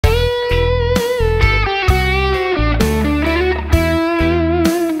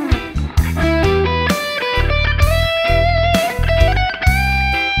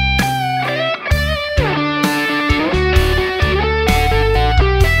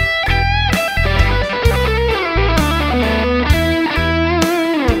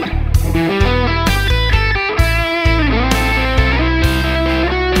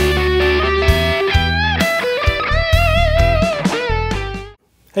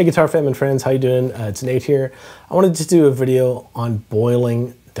Hey Guitar fam and friends, how you doing? It's Nate here. I wanted to do a video on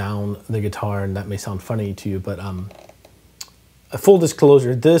boiling down the guitar, and that may sound funny to you, but a full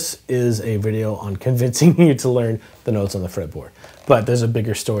disclosure, this is a video on convincing you to learn the notes on the fretboard. But there's a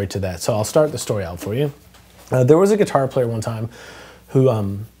bigger story to that, so I'll start the story out for you. There was a guitar player one time who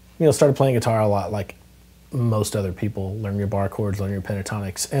started playing guitar a lot like most other people. Learn your bar chords, learn your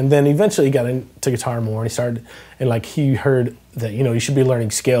pentatonics, and then eventually he got into guitar more, and he started, and he heard that you should be learning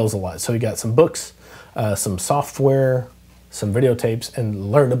scales a lot, so he got some books, some software, some videotapes,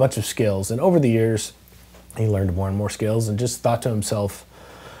 and learned a bunch of scales. And over the years he learned more and more scales and just thought to himself,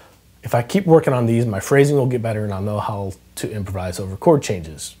 if I keep working on these, my phrasing will get better and I'll know how to improvise over chord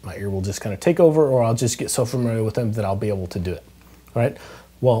changes. My ear will just kind of take over, or I'll just get so familiar with them that I'll be able to do it. All right?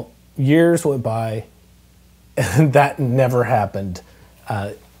 Well, years went by and that never happened.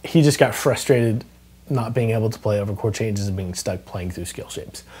 He just got frustrated not being able to play over chord changes and being stuck playing through scale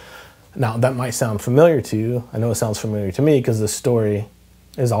shapes. Now, that might sound familiar to you. I know it sounds familiar to me because this story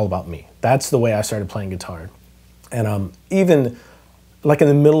is all about me. That's the way I started playing guitar. And even like in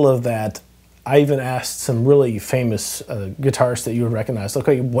the middle of that, I even asked some really famous guitarists that you would recognize,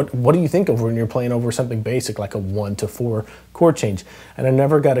 okay, what do you think of when you're playing over something basic like a 1 to 4 chord change? And I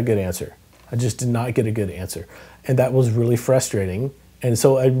never got a good answer. I just did not get a good answer. And that was really frustrating. And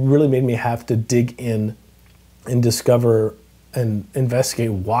so it really made me have to dig in and discover and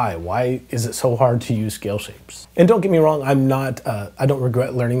investigate why. Why is it so hard to use scale shapes? And don't get me wrong, I don't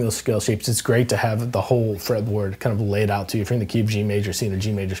regret learning those scale shapes. It's great to have the whole fretboard kind of laid out to you. If you're in the key of G major, seeing a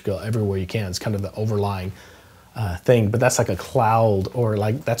G major scale everywhere you can. It's kind of the overlying thing, but that's like a cloud, or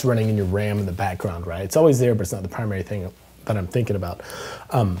like that's running in your RAM in the background, right? It's always there, but it's not the primary thing that I'm thinking about.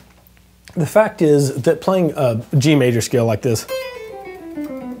 The fact is that playing a G major scale like this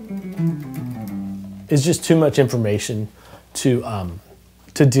is just too much information to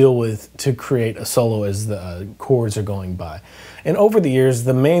deal with, to create a solo as the chords are going by. And over the years,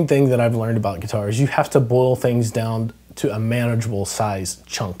 the main thing that I've learned about guitar is you have to boil things down to a manageable size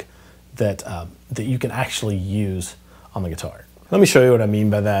chunk that you can actually use on the guitar. Let me show you what I mean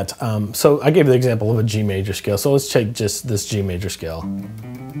by that. So I gave the example of a G major scale. So let's take just this G major scale.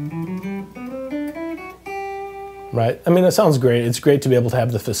 Right? I mean, it sounds great. It's great to be able to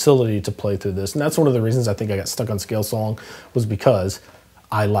have the facility to play through this. And that's one of the reasons I think I got stuck on scale so long, was because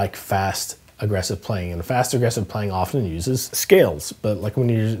I like fast, aggressive playing. And fast, aggressive playing often uses scales. But like when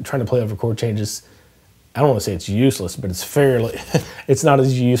you're trying to play over chord changes, I don't want to say it's useless, but it's fairly, it's not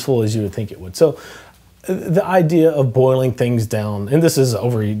as useful as you would think it would. So the idea of boiling things down, and this is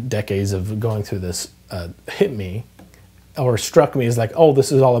over decades of going through this, hit me, or struck me as like, oh,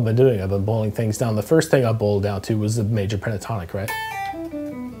 this is all I've been doing. I've been boiling things down. The first thing I boiled down to was the major pentatonic, right?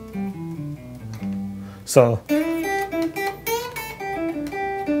 So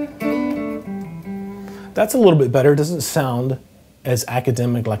that's a little bit better. It doesn't sound as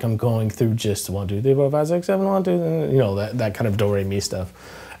academic, like I'm going through just 1, 2, 3, 4, 5, 6, 7, 1, 2, that kind of do re mi stuff.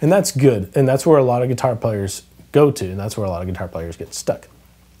 And that's good. And that's where a lot of guitar players go to, and that's where a lot of guitar players get stuck.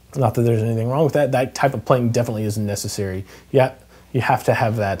 Not that there's anything wrong with that. That type of playing definitely isn't necessary. Yeah, you have to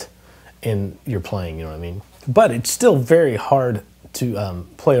have that in your playing, you know what I mean? But it's still very hard to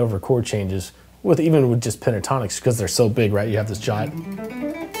play over chord changes, even with just pentatonics, because they're so big, right? You have this giant,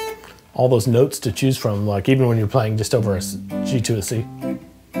 all those notes to choose from, like even when you're playing just over a G to a C,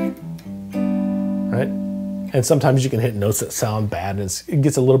 right? And sometimes you can hit notes that sound bad, and it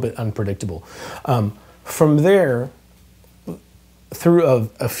gets a little bit unpredictable. From there, through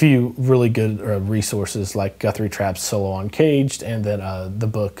a few really good resources like Guthrie Trapp's Solo on Caged, and then the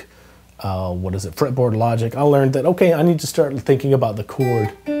book, Fretboard Logic, I learned that, okay, I need to start thinking about the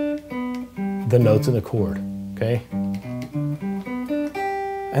chord, the notes in the chord, okay?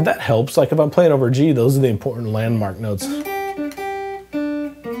 And that helps. Like if I'm playing over G, those are the important landmark notes.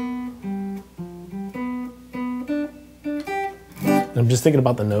 I'm just thinking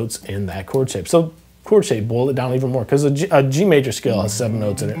about the notes in that chord shape. So chord shape, boil it down even more, because a G major scale has 7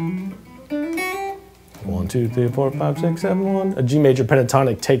 notes in it. 1, 2, 3, 4, 5, 6, 7, 1. A G major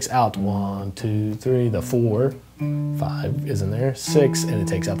pentatonic takes out 1, 2, 3, the 4, 5 is in there, 6, and it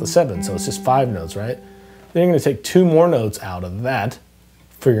takes out the 7. So it's just 5 notes, right? Then you're going to take 2 more notes out of that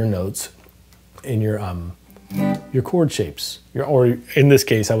for your notes in your chord shapes. Or in this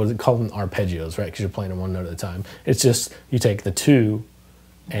case, I would call them arpeggios, right? Because you're playing them 1 note at a time. It's just you take the 2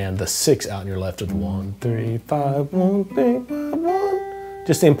 and the 6 out, and you're left with 1, 3, 5, 1, 3, 5, 1.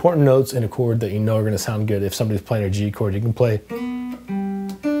 Just the important notes in a chord that you know are going to sound good. If somebody's playing a G chord, you can play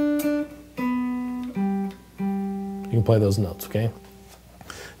those notes, okay?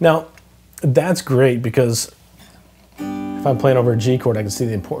 Now, that's great because If I'm playing over a G chord, I can see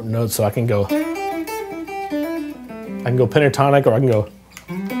the important notes, so I can go pentatonic, or I can go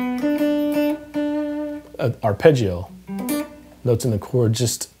arpeggio notes in the chord,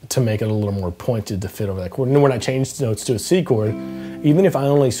 just to make it a little more pointed to fit over that chord. And then when I change notes to a C chord, even if I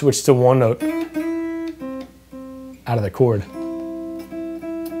only switch to one note out of the chord,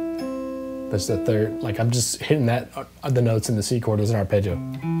 that's the third, like I'm just hitting that, the notes in the C chord as an arpeggio.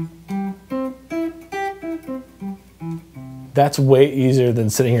 That's way easier than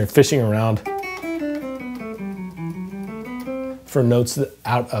sitting here fishing around for notes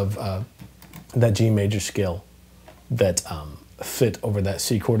out of that G major scale that fit over that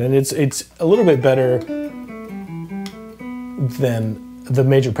C chord. And it's a little bit better than the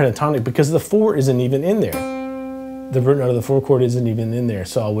major pentatonic because the 4 isn't even in there. The root note of the 4 chord isn't even in there.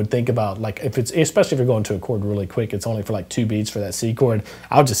 So I would think about, like, if it's, especially if you're going to a chord really quick, it's only for like 2 beats for that C chord,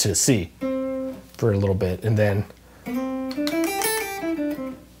 I'll just hit a C for a little bit and then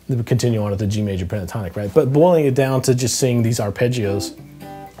continue on with the G major pentatonic, right? But boiling it down to just singing these arpeggios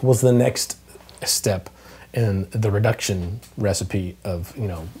was the next step in the reduction recipe of, you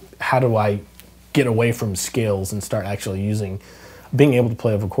know, how do I get away from scales and start actually being able to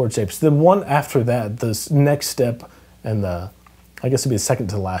play over chord shapes. The one after that, this next step, and I guess it'd be the second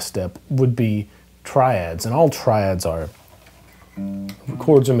to last step, would be triads. And all triads are,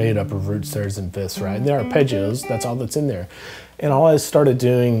 chords are made up of roots, thirds, and fifths, right? And they're arpeggios, that's all that's in there. And all I started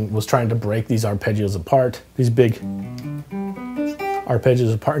doing was trying to break these arpeggios apart, these big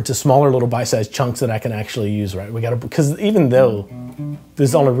arpeggios apart into smaller little bite-sized chunks that I can actually use, right? Because even though this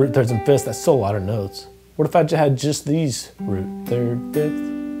is only root, thirds, and fifths, that's still a lot of notes. What if I had just these root, third,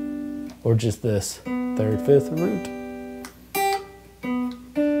 fifth, or just this third, fifth, root?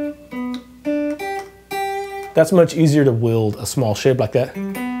 That's much easier to wield a small shape like that,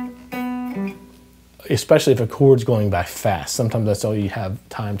 especially if a chord's going by fast. Sometimes that's all you have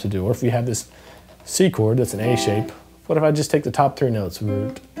time to do. Or if you have this C chord that's an A shape, what if I just take the top 3 notes,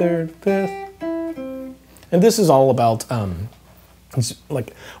 root, third, fifth? And this is all about,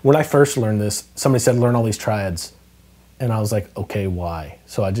 like when I first learned this, somebody said learn all these triads. And I was like, okay, why?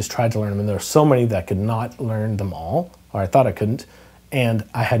 So I just tried to learn them. And there were so many that I could not learn them all, or I thought I couldn't. And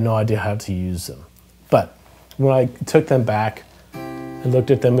I had no idea how to use them. But when I took them back and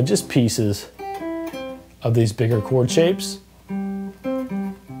looked at them with just pieces of these bigger chord shapes,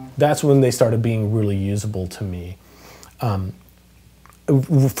 that's when they started being really usable to me.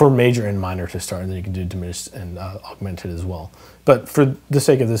 For major and minor to start, and then you can do diminished and augmented as well. But for the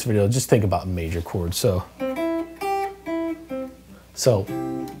sake of this video, just think about major chords. So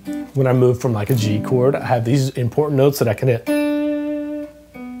when I move from like a G chord, I have these important notes that I can hit.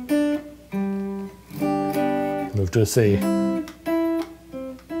 Move to a C. And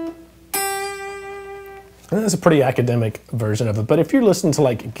that's a pretty academic version of it. But if you're listening to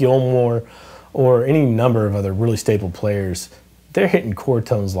like Gilmour or any number of other really stable players, they're hitting chord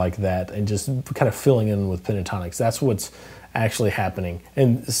tones like that and just kind of filling in with pentatonics. That's what's actually happening.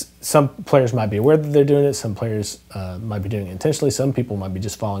 And some players might be aware that they're doing it. Some players might be doing it intentionally. Some people might be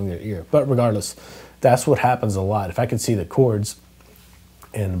just following their ear. But regardless, that's what happens a lot. If I can see the chords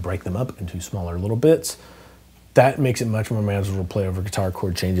and break them up into smaller little bits, that makes it much more manageable to play over guitar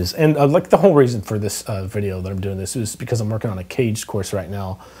chord changes. And like the whole reason for this video that I'm doing this is because I'm working on a caged course right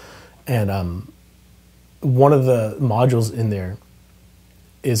now. And one of the modules in there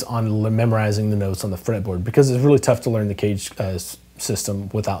is on memorizing the notes on the fretboard, because it's really tough to learn the caged system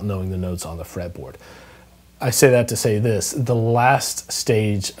without knowing the notes on the fretboard. I say that to say this: the last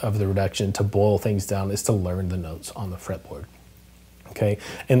stage of the reduction to boil things down is to learn the notes on the fretboard. Okay,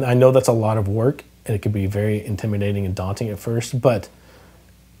 and I know that's a lot of work, and it can be very intimidating and daunting at first, but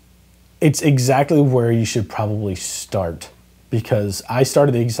it's exactly where you should probably start, because I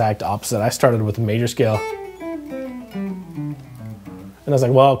started the exact opposite. I started with a major scale, and I was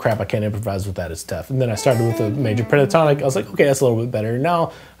like, well, crap, I can't improvise with that, it's tough. And then I started with a major pentatonic. I was like, okay, that's a little bit better.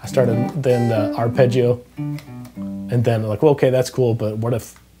 Now I started then the arpeggio, and then like, well, okay, that's cool, but what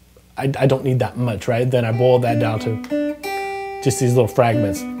if I don't need that much, right? Then I boiled that down to just these little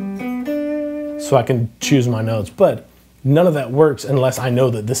fragments so I can choose my notes. But none of that works unless I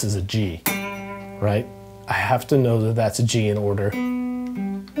know that this is a G, right? I have to know that that's a G in order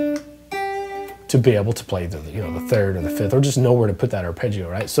to be able to play the third or the fifth, or just know where to put that arpeggio,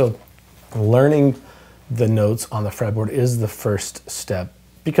 right? So learning the notes on the fretboard is the first step.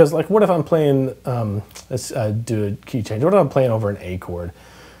 Because like, what if I'm playing, let's do a key change. What if I'm playing over an A chord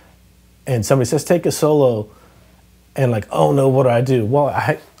and somebody says, take a solo, and like, oh no, what do I do? Well,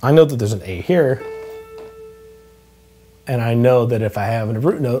 I know that there's an A here, and I know that if I have a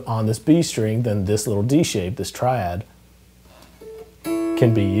root note on this B string, then this little D shape, this triad,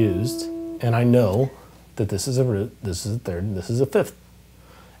 can be used, and I know that this is a root, this is a third, and this is a fifth.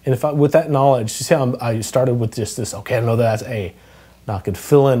 And if I, with that knowledge, you see how I started with just this, okay, I know that's A. Now I could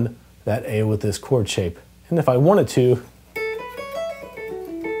fill in that A with this chord shape. And if I wanted to,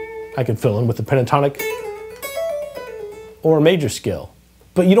 I could fill in with the pentatonic or a major scale.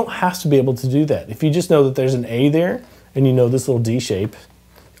 But you don't have to be able to do that. If you just know that there's an A there, and you know this little D shape,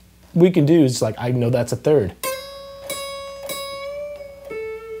 we can do is like, I know that's a third.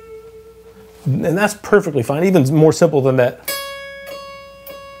 And that's perfectly fine, even more simple than that.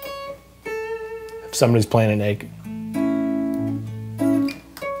 If somebody's playing an A.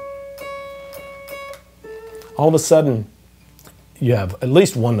 All of a sudden, you have at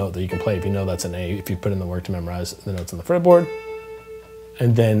least one note that you can play if you know that's an A, if you put in the work to memorize the notes on the fretboard.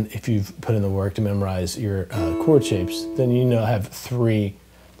 And then if you've put in the work to memorize your chord shapes, then you know have 3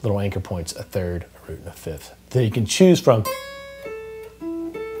 little anchor points, a third, a root, and a fifth, that you can choose from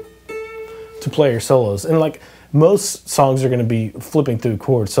to play your solos. And like most songs are going to be flipping through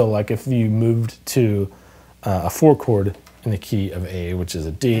chords. So like if you moved to a 4 chord in the key of A, which is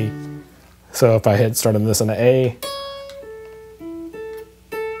a D. So if I hit start on this on an A,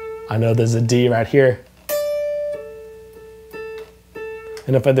 I know there's a D right here.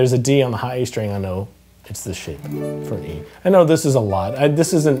 And if there's a D on the high A string, I know it's this shape for an E. I know this is a lot.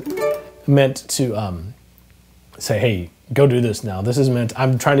 This isn't meant to say, hey, go do this now. This is meant,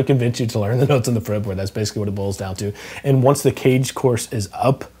 I'm trying to convince you to learn the notes on the fretboard. That's basically what it boils down to. And once the Cage course is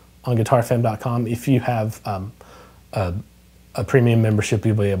up on guitarfam.com, if you have a premium membership,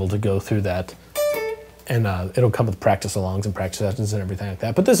 you'll be able to go through that. And it'll come with practice alongs and practice sessions and everything like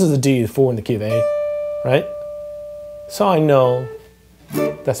that. But this is a D, 4 in the key of A, right? So I know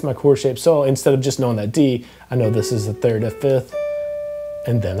that's my chord shape. So instead of just knowing that D, I know this is the third, a fifth,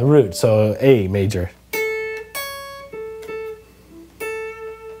 and then the root. So A major.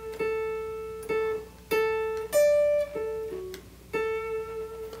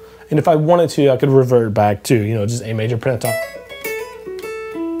 And if I wanted to, I could revert back to, you know, just A major pentatonic.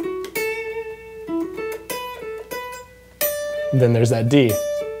 Then there's that D.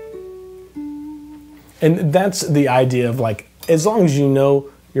 And that's the idea of like, as long as you know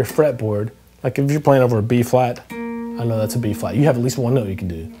your fretboard, like if you're playing over a B flat, I know that's a B flat. You have at least 1 note you can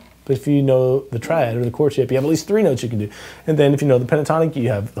do. But if you know the triad or the chord shape, you have at least 3 notes you can do. And then if you know the pentatonic, you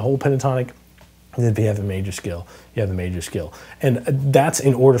have the whole pentatonic. And then if you have a major scale, you have the major scale. And that's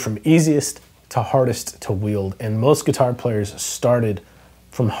in order from easiest to hardest to wield. And most guitar players started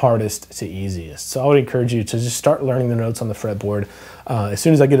from hardest to easiest. So I would encourage you to just start learning the notes on the fretboard. As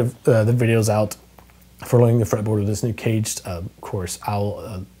soon as I get the videos out for learning the fretboard with this new Caged course,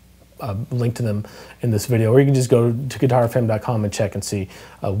 I'll link to them in this video, or you can just go to guitarfam.com and check and see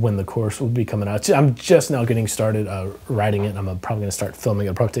when the course will be coming out. I'm just now getting started writing it, and I'm probably going to start filming.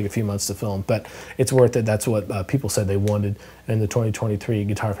 It'll probably take a few months to film, but it's worth it. That's what people said they wanted in the 2023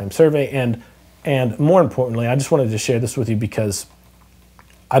 Guitar Fam survey. And more importantly, I just wanted to share this with you because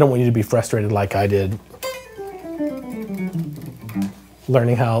I don't want you to be frustrated like I did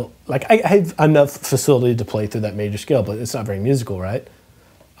learning how, like I have enough facility to play through that major scale, but it's not very musical, right?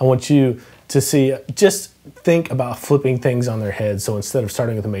 I want you to see, just think about flipping things on their head. So instead of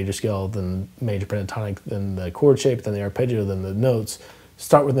starting with a major scale, then major pentatonic, then the chord shape, then the arpeggio, then the notes,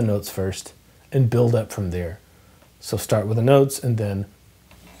 start with the notes first and build up from there. So start with the notes and then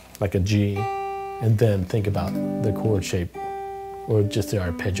like a G, and then think about the chord shape or just the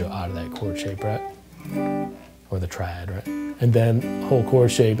arpeggio out of that chord shape, right? Or the triad, right? And then whole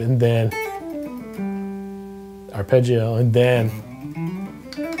chord shape, and then arpeggio, and then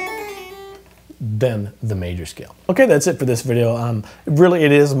the major scale. Okay, that's it for this video. Really,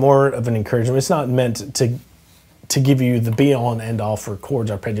 it is more of an encouragement. It's not meant to give you the be-all and end-all for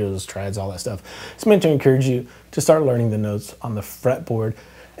chords, arpeggios, triads, all that stuff. It's meant to encourage you to start learning the notes on the fretboard,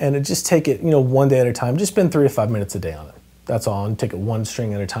 and just take it, one day at a time. Just spend 3 to 5 minutes a day on it. That's all, and take it one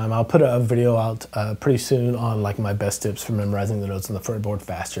string at a time. I'll put a video out pretty soon on like my best tips for memorizing the notes on the fretboard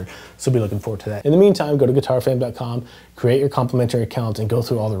faster, so be looking forward to that. In the meantime, go to guitarfam.com, create your complimentary account, and go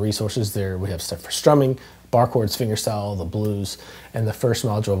through all the resources there. We have stuff for strumming, bar chords, fingerstyle, the blues, and the first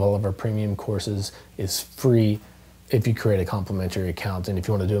module of all of our premium courses is free if you create a complimentary account. And if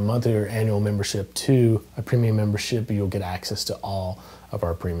you want to do a monthly or annual membership to a premium membership, you'll get access to all of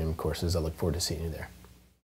our premium courses. I look forward to seeing you there.